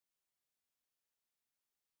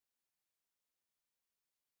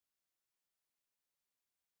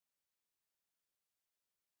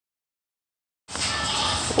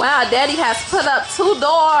Wow, Daddy has put up 2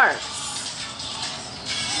 doors.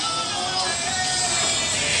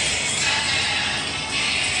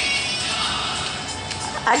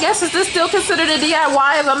 I guess is this still considered a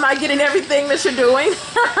DIY if I'm not getting everything that you're doing?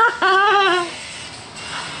 I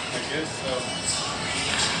guess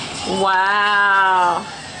so. Wow.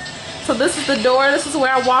 So this is the door, this is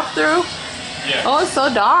where I walk through? Yeah. Oh, it's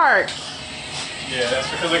so dark. Yeah, that's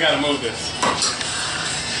because I gotta move this.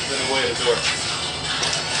 It's in the way of the door.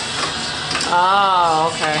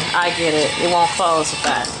 Oh, okay. I get it. It won't close with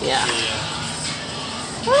that. Yeah.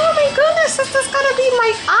 Oh my goodness, is this gonna be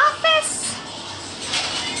my office?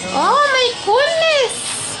 Oh my goodness.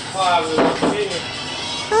 Closet over here.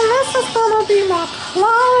 And this is gonna be my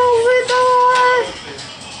closet door.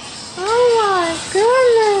 Oh my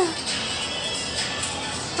goodness.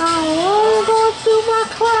 I wanna go through my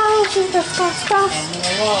closet. That's got stuff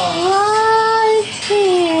right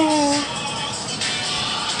here.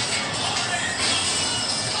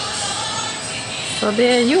 So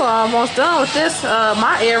then you are almost done with this,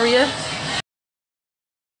 my area.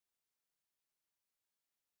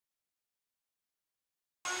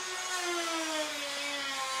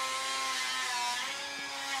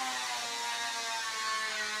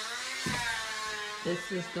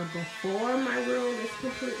 This is the before my room is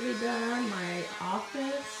completely done. My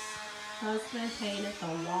office. Husband painted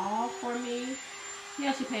the wall for me. He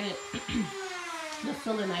actually painted the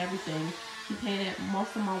ceiling and everything. He painted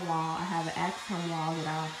most of my wall. I have an accent wall that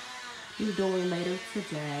I'll be doing later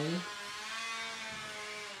today.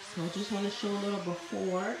 So I just want to show a little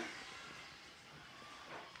before.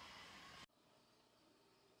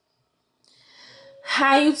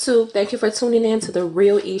 Hi YouTube, thank you for tuning in to The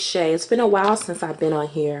Real Eshays. It's been a while since I've been on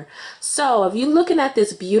here. So if you're looking at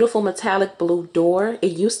this beautiful metallic blue door,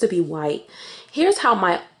 it used to be white. Here's how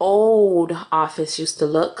my old office used to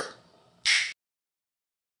look.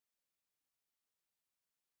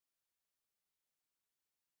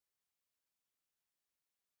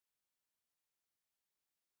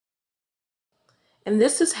 And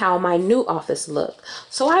this is how my new office looked.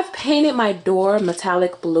 So I've painted my door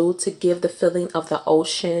metallic blue to give the feeling of the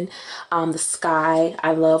ocean, the sky.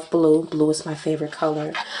 I love blue. Blue is my favorite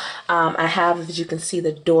color. I have, as you can see,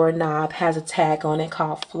 the doorknob has a tag on it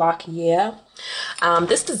called Flock Yeah.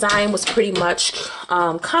 This design was pretty much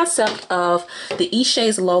concept of the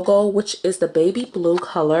Eshays logo, which is the baby blue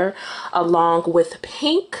color, along with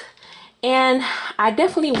pink. And I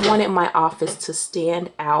definitely wanted my office to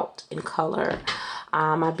stand out in color.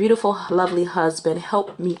 My beautiful, lovely husband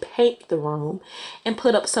helped me paint the room and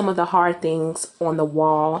put up some of the hard things on the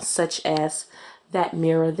wall, such as that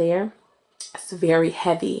mirror there. It's very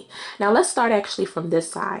heavy. Now let's start actually from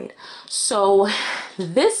this side. So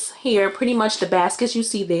this here, pretty much the baskets you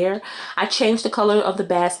see there, I changed the color of the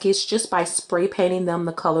baskets just by spray painting them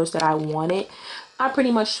the colors that I wanted. I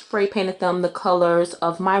pretty much spray painted them the colors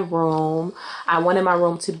of my room. I wanted my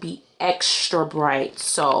room to be extra bright,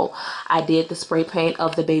 so I did the spray paint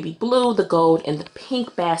of the baby blue, the gold, and the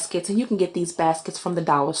pink baskets. And you can get these baskets from the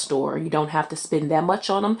dollar store. You don't have to spend that much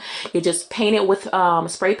on them. You just paint it with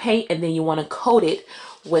spray paint, and then you want to coat it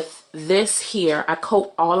with this here. I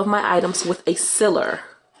coat all of my items with a sealer.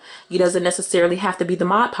 It doesn't necessarily have to be the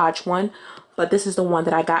Mod Podge one, but this is the one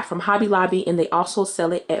that I got from Hobby Lobby, and they also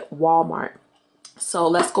sell it at Walmart. So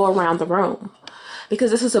let's go around the room,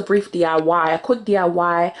 because this is a brief DIY, a quick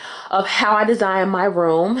DIY of how I designed my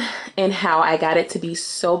room and how I got it to be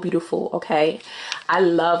so beautiful. Okay, I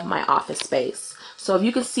love my office space. So if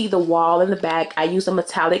you can see the wall in the back, I use a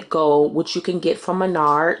metallic gold, which you can get from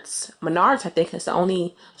Menards. Menards, I think, is the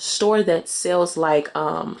only store that sells like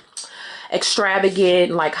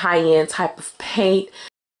extravagant, like high-end type of paint.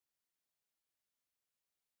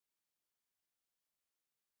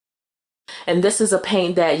 And this is a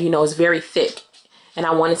paint that, you know, is very thick, and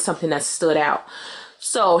I wanted something that stood out.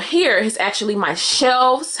 So here is actually my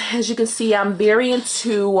shelves. As you can see, I'm very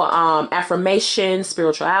into affirmation,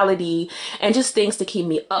 spirituality, and just things to keep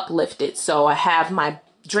me uplifted. So I have my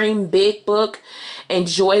Dream Big book,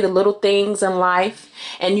 Enjoy the Little Things in Life.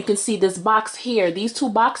 And you can see this box here. These 2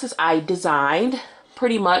 boxes I designed.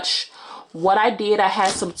 Pretty much what I did, I had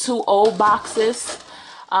some 2 old boxes.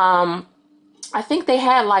 I think they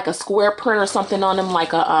had like a square print or something on them,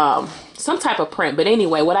 like a some type of print. But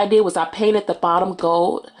anyway, what I did was I painted the bottom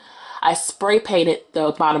gold. I spray painted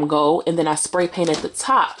the bottom gold, and then I spray painted the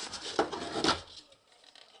top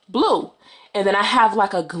blue. And then I have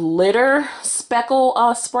like a glitter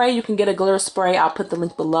speckle spray. You can get a glitter spray. I'll put the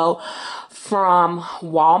link below, from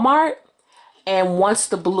Walmart. And once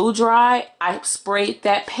the blue dried, I sprayed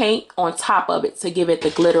that paint on top of it to give it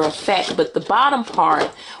the glitter effect. But the bottom part,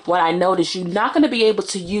 what I noticed, you're not going to be able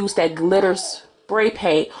to use that glitter spray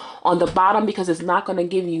paint on the bottom because it's not going to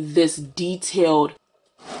give you this detailed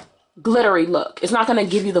glittery look. It's not going to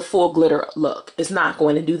give you the full glitter look. It's not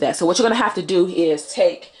going to do that. So what you're going to have to do is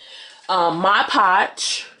take Mod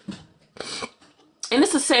Podge, and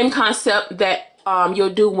it's the same concept that you'll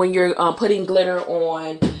do when you're putting glitter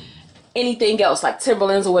on anything else like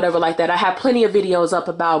Timberlands or whatever like that. I have plenty of videos up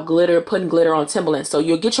about glitter, putting glitter on Timberlands. So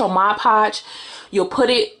you'll get your Mod Podge, you'll put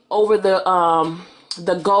it over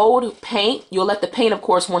the gold paint. You'll let the paint, of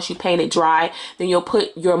course, once you paint it dry, then you'll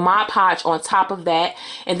put your Mod Podge on top of that,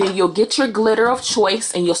 and then you'll get your glitter of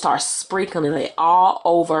choice and you'll start sprinkling it all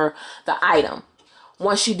over the item.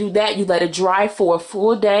 Once you do that, you let it dry for a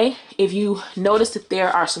full day. If you notice that there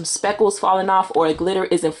are some speckles falling off or a glitter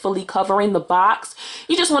isn't fully covering the box,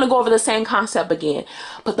 you just want to go over the same concept again.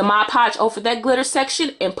 Put the Mod Podge over that glitter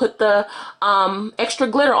section and put the extra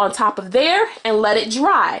glitter on top of there and let it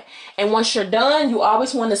dry. And once you're done, you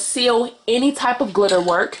always want to seal any type of glitter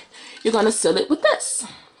work. You're going to seal it with this.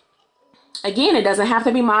 Again, it doesn't have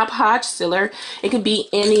to be Mod Podge sealer. It could be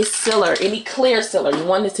any sealer, any clear sealer. You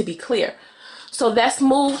want it to be clear. So let's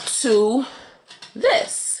move to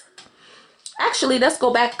this. Actually, let's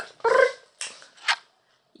go back.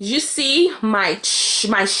 You see my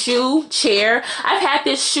shoe chair. I've had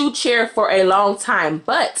this shoe chair for a long time,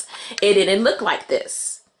 but it didn't look like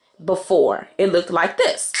this before. It looked like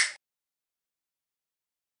this.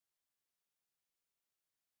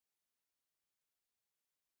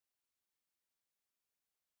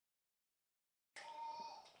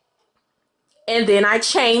 And then I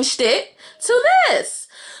changed it to this.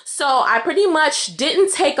 So I pretty much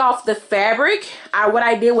didn't take off the fabric. What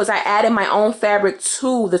I did was I added my own fabric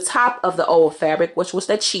to the top of the old fabric, which was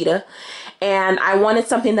the cheetah. And I wanted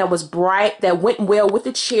something that was bright, that went well with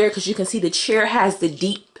the chair, because you can see the chair has the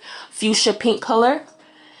deep fuchsia pink color.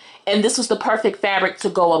 And this was the perfect fabric to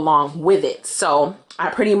go along with it. So I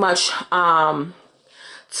pretty much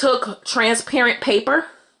took transparent paper,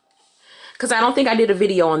 because I don't think I did a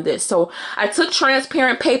video on this. So I took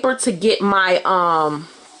transparent paper to get my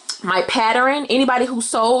my pattern. Anybody who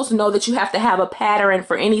sews know that you have to have a pattern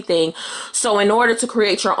for anything. So in order to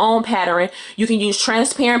create your own pattern, you can use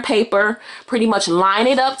transparent paper, pretty much line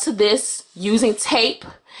it up to this using tape,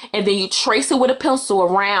 and then you trace it with a pencil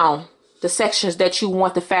around the sections that you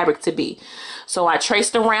want the fabric to be. So I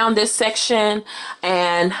traced around this section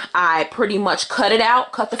and I pretty much cut it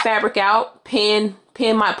out, cut the fabric out,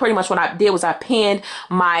 pretty much what I did was I pinned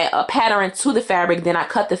my pattern to the fabric, then I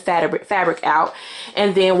cut the fabric out,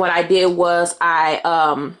 and then what I did was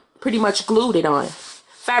I pretty much glued it on.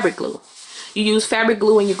 Fabric glue. You use fabric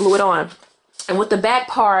glue and you glue it on. And with the back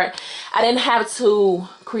part, I didn't have to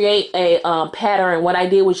create a pattern. What I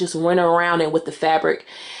did was just run around it with the fabric,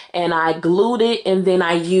 and I glued it, and then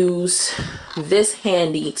I used this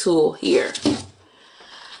handy tool here.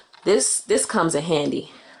 This comes in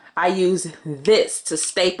handy. I use this to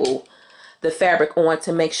staple the fabric on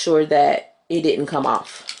to make sure that it didn't come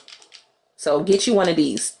off. So get you one of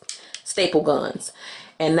these staple guns.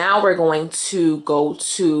 And now we're going to go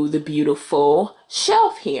to the beautiful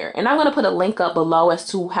shelf here. And I'm going to put a link up below as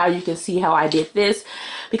to how you can see how I did this,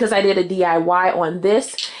 because I did a DIY on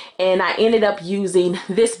this. And I ended up using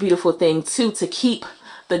this beautiful thing too to keep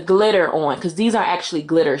the glitter on, because these are actually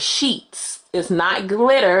glitter sheets. It's not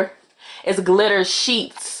glitter, it's glitter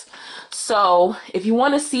sheets. So if you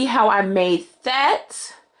want to see how I made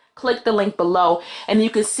that, click the link below, and you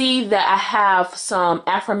can see that I have some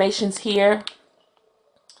affirmations here.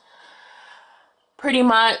 Pretty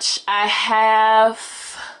much I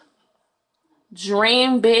have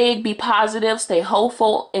dream big, be positive, stay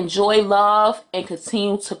hopeful, enjoy love, and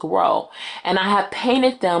continue to grow. And I have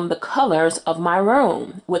painted them the colors of my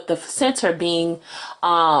room, with the center being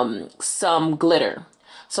some glitter.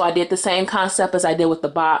 So I did the same concept as I did with the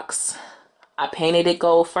box. I painted it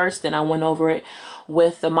gold first, then I went over it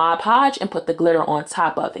with the Mod Podge and put the glitter on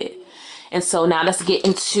top of it. And so now let's get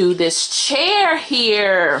into this chair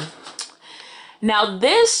here. Now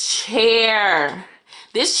this chair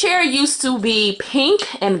used to be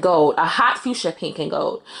pink and gold, a hot fuchsia pink and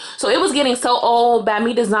gold. So it was getting so old. By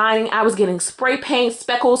me designing, I was getting spray paint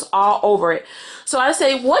speckles all over it. So I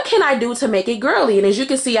say, what can I do to make it girly? And as you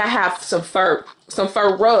can see, I have some fur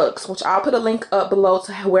rugs, which I'll put a link up below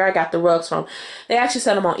to where I got the rugs from. They actually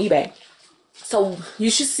sell them on eBay. So you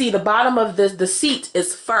should see the bottom of the seat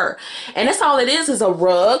is fur. And that's all it is a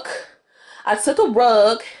rug. I took a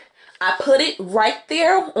rug, I put it right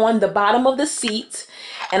there on the bottom of the seat,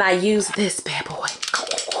 and I used this bad boy.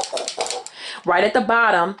 right at the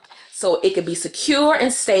bottom so it could be secure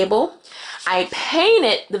and stable. I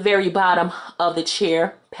painted the very bottom of the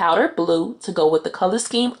chair powder blue to go with the color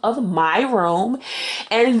scheme of my room.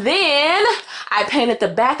 And then I painted the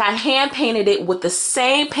back. I hand painted it with the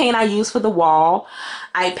same paint I used for the wall.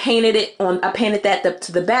 I painted that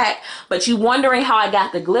to the back. But you wondering how I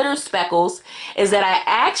got the glitter speckles is that I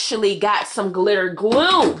actually got some glitter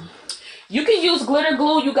glue. You can use glitter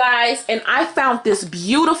glue, you guys. And I found this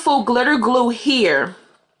beautiful glitter glue here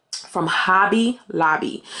from Hobby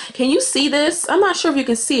Lobby. Can you see this? I'm not sure if you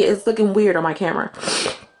can see it. It's looking weird on my camera.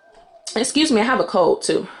 Excuse me, I have a cold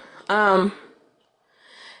too.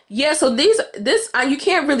 Yeah, so you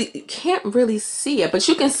can't really see it, but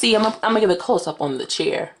you can see. I'm gonna give a close up on the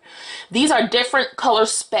chair. These are different color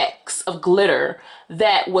specks of glitter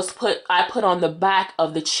that I put on the back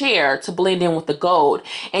of the chair to blend in with the gold.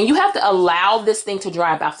 And you have to allow this thing to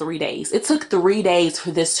dry about 3 days. It took 3 days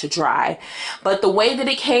for this to dry. But the way that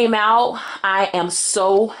it came out, I am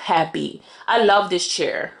so happy. I love this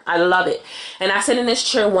chair. I love it. And I sit in this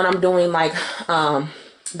chair when I'm doing like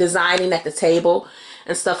designing at the table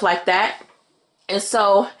and stuff like that. And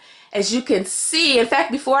so as you can see, in fact,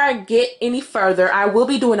 before I get any further, I will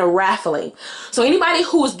be doing a raffling. So anybody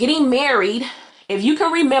who is getting married, if you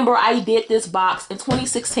can remember, I did this box in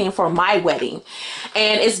 2016 for my wedding.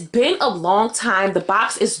 And it's been a long time. The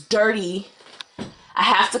box is dirty. I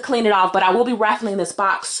have to clean it off, but I will be raffling this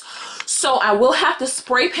box. So I will have to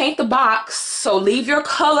spray paint the box. So leave your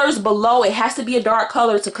colors below. It has to be a dark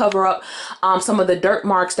color to cover up some of the dirt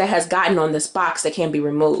marks that has gotten on this box that can be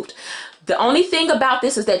removed. The only thing about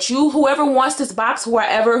this is that whoever wants this box,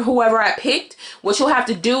 whoever I picked, what you'll have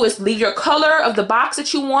to do is leave your color of the box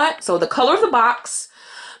that you want. So the color of the box,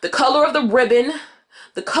 the color of the ribbon,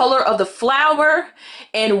 the color of the flower,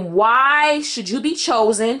 and why should you be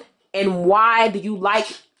chosen, and why do you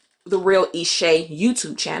like the Real Eshays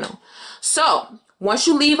YouTube channel. So once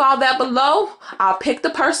you leave all that below, I'll pick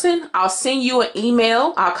the person, I'll send you an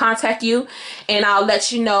email, I'll contact you, and I'll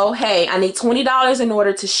let you know, hey, I need $20 in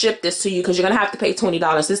order to ship this to you, because you're going to have to pay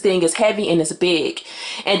 $20. This thing is heavy and it's big.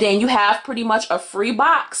 And then you have pretty much a free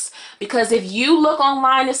box, because if you look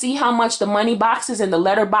online to see how much the money boxes and the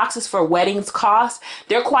letter boxes for weddings cost,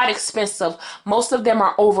 they're quite expensive. Most of them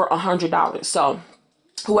are over $100. So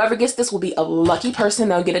whoever gets this will be a lucky person.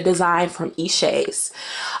 They'll get a design from Eshays.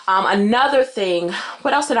 Another thing,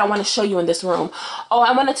 what else did I want to show you in this room? Oh,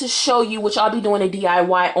 I wanted to show you, which I'll be doing a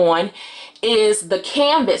DIY on, is the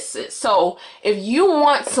canvases. So if you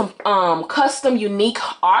want some custom unique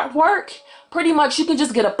artwork, pretty much you can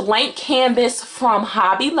just get a blank canvas from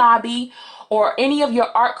Hobby Lobby or any of your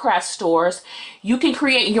art craft stores. You can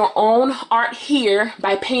create your own art here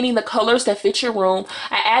by painting the colors that fit your room.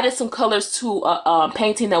 I added some colors to a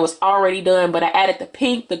painting that was already done, but I added the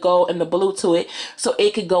pink, the gold, and the blue to it so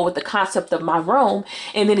it could go with the concept of my room.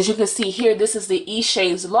 And then as you can see here, this is the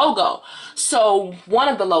Eshays logo. So one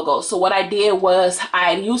of the logos. So what I did was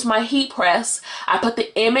I used my heat press. I put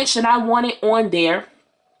the image that I wanted on there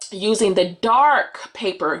using the dark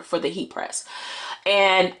paper for the heat press.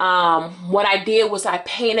 And what I did was I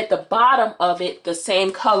painted the bottom of it the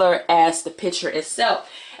same color as the picture itself.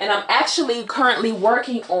 And I'm actually currently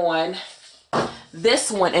working on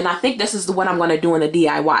this one, and I think this is the one I'm going to do in the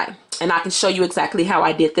DIY. And I can show you exactly how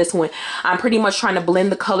I did this one. I'm pretty much trying to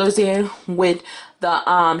blend the colors in with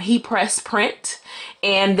the heat press print.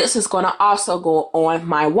 And this is going to also go on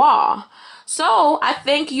my wall. So I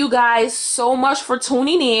thank you guys so much for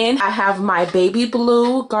tuning in. I have my baby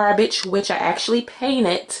blue garbage, which I actually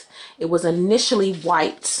painted. It was initially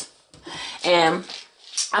white. And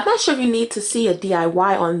I'm not sure if you need to see a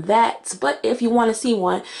DIY on that, but if you want to see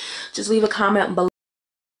one, just leave a comment below.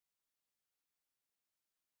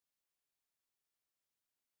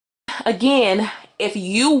 Again, if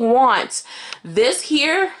you want this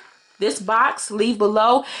here, this box, leave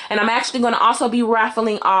below. And I'm actually going to also be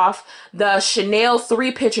raffling off the Chanel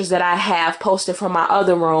 3 pictures that I have posted from my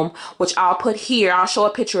other room, which I'll put here. I'll show a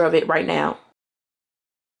picture of it right now.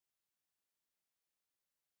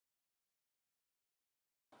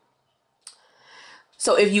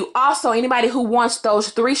 So if you also, anybody who wants those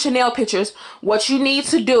 3 Chanel pictures, what you need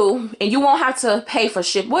to do, and you won't have to pay for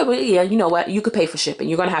shipping. Well, yeah, you know what? You could pay for shipping.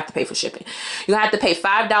 You're going to have to pay for shipping. You're going to have to pay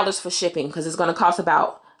 $5 for shipping, because it's going to cost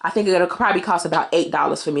about, I think it'll probably cost about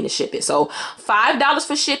 $8 for me to ship it. So $5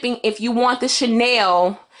 for shipping if you want the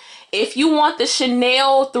Chanel. If you want the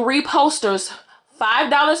Chanel 3 posters,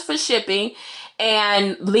 $5 for shipping.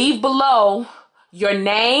 And leave below your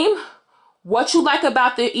name, what you like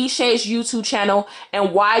about the Eshays YouTube channel,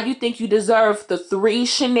 and why you think you deserve the 3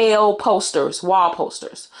 Chanel posters, wall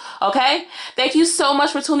posters. Okay? Thank you so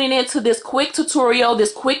much for tuning in to this quick tutorial,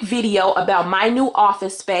 this quick video about my new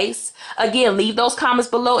office space. Again, leave those comments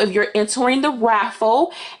below if you're entering the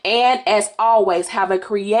raffle. And as always, have a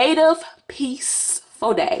creative,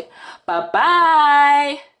 peaceful day.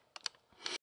 Bye-bye.